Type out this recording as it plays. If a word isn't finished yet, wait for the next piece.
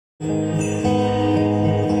Recognized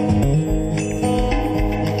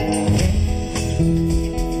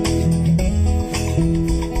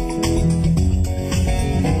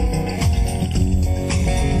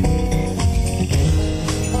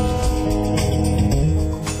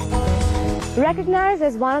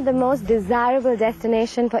as one of the most desirable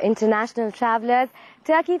destinations for international travelers,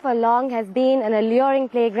 Turkey for long has been an alluring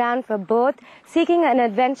playground for both seeking an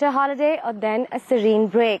adventure holiday or then a serene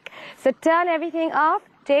break. So turn everything off,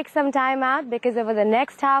 take some time out, because over the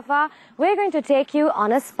next half hour, we're going to take you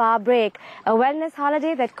on a spa break, a wellness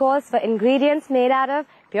holiday that calls for ingredients made out of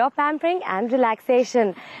pure pampering and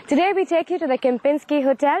relaxation. Today we take you to the Kempinski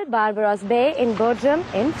Hotel, Barbaros Bay in Bodrum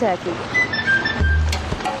in Turkey.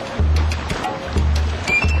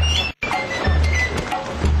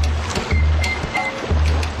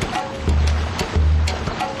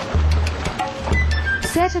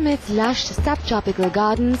 Set amidst lush subtropical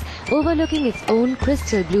gardens overlooking its own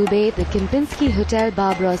crystal blue bay, the Kempinski Hotel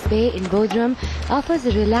Barbaros Bay in Bodrum offers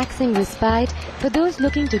a relaxing respite for those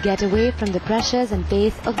looking to get away from the pressures and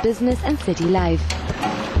pace of business and city life.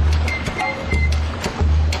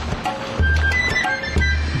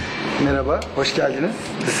 Merhaba, hoş geldiniz.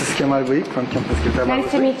 This is Kemal Bey from Kempinski Hotel.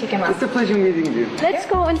 Nice to meet you, Kemal. It's a pleasure meeting you. Let's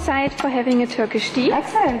go inside for having a Turkish tea.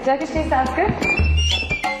 Excellent. Turkish tea sounds good.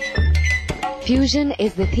 Fusion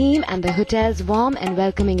is the theme, and the hotel's warm and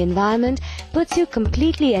welcoming environment puts you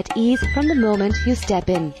completely at ease from the moment you step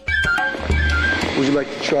in. Would you like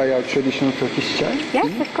to try our traditional Turkish chai?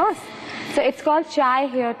 Yes, of course. So it's called chai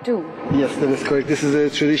here too. Yes, that is correct. This is a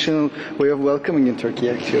traditional way of welcoming in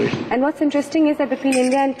Turkey, actually. And what's interesting is that between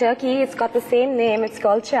India and Turkey, it's got the same name. It's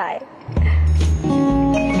called chai.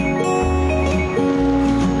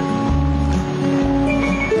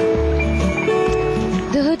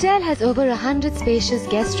 The hotel has over 100 spacious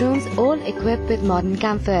guest rooms, all equipped with modern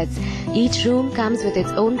comforts. Each room comes with its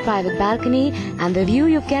own private balcony, and the view,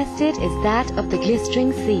 you've guessed it, is that of the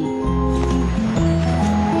glistening sea.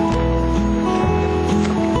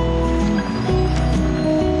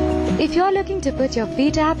 If you're looking to put your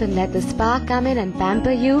feet up and let the spa come in and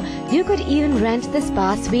pamper you, you could even rent the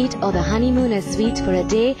spa suite or the honeymooner suite for a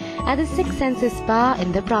day at the Six Senses Spa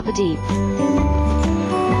in the property.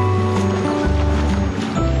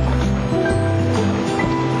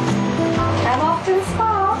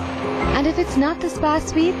 And if it's not the spa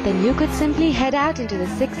suite, then you could simply head out into the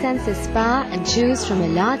Six Senses Spa and choose from a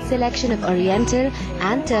large selection of Oriental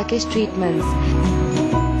and Turkish treatments.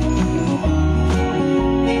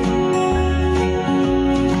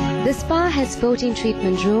 The spa has 14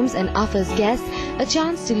 treatment rooms and offers guests a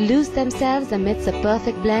chance to lose themselves amidst a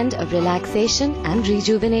perfect blend of relaxation and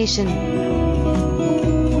rejuvenation.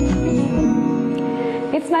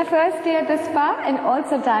 It's my first day at the spa and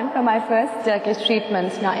also time for my first Turkish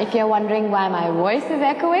treatment. Now, if you're wondering why my voice is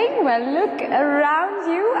echoing, well, look around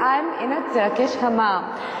you. I'm in a Turkish hammam.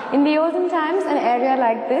 In the olden times, an area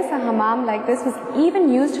like this, a hammam like this, was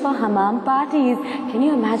even used for hammam parties. Can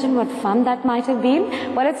you imagine what fun that might have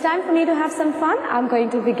been? Well, it's time for me to have some fun. I'm going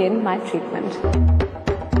to begin my treatment.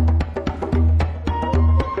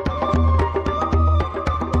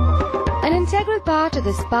 An integral part of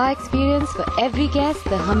the spa experience for every guest,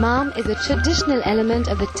 the hammam is a traditional element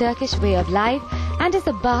of the Turkish way of life and is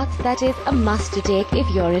a bath that is a must to take if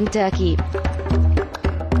you're in Turkey.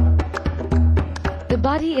 The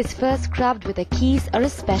body is first scrubbed with a keys or a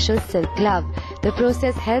special silk glove. The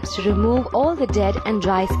process helps to remove all the dead and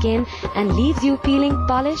dry skin and leaves you feeling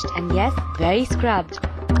polished and, yes, very scrubbed.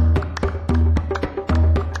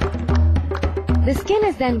 The skin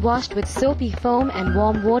is then washed with soapy foam and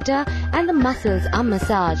warm water, and the muscles are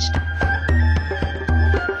massaged.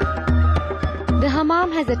 The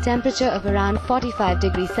hammam has a temperature of around 45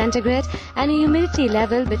 degrees centigrade and a humidity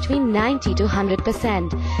level between 90 to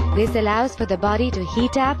 100%. This allows for the body to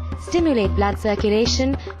heat up, stimulate blood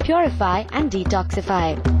circulation, purify and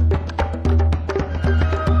detoxify.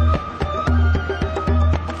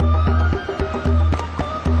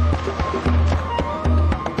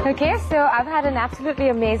 Okay, so I've had an absolutely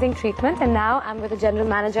amazing treatment, and now I'm with the general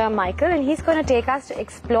manager, Michael, and he's going to take us to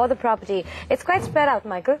explore the property. It's quite spread out,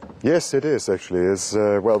 Michael. Yes, it is actually. It's,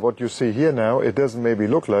 well, what you see here now, it doesn't maybe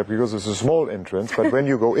look like because it's a small entrance, but when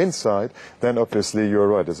you go inside, then obviously you're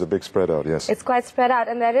right, it's a big spread out, yes. It's quite spread out,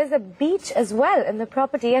 and there is a beach as well in the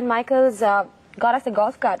property, and Michael's got us a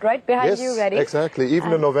golf cart right behind you ready. Yes, exactly.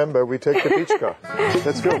 Even in November, we take the beach car.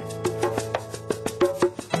 Let's go. Good.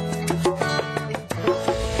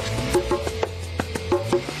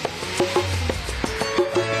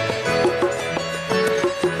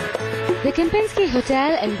 The The Kempinski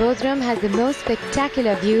Hotel in Boredom has the most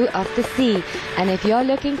spectacular view of the sea, and if you're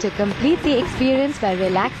looking to complete the experience by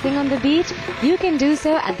relaxing on the beach, you can do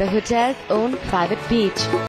so at the hotel's own private beach.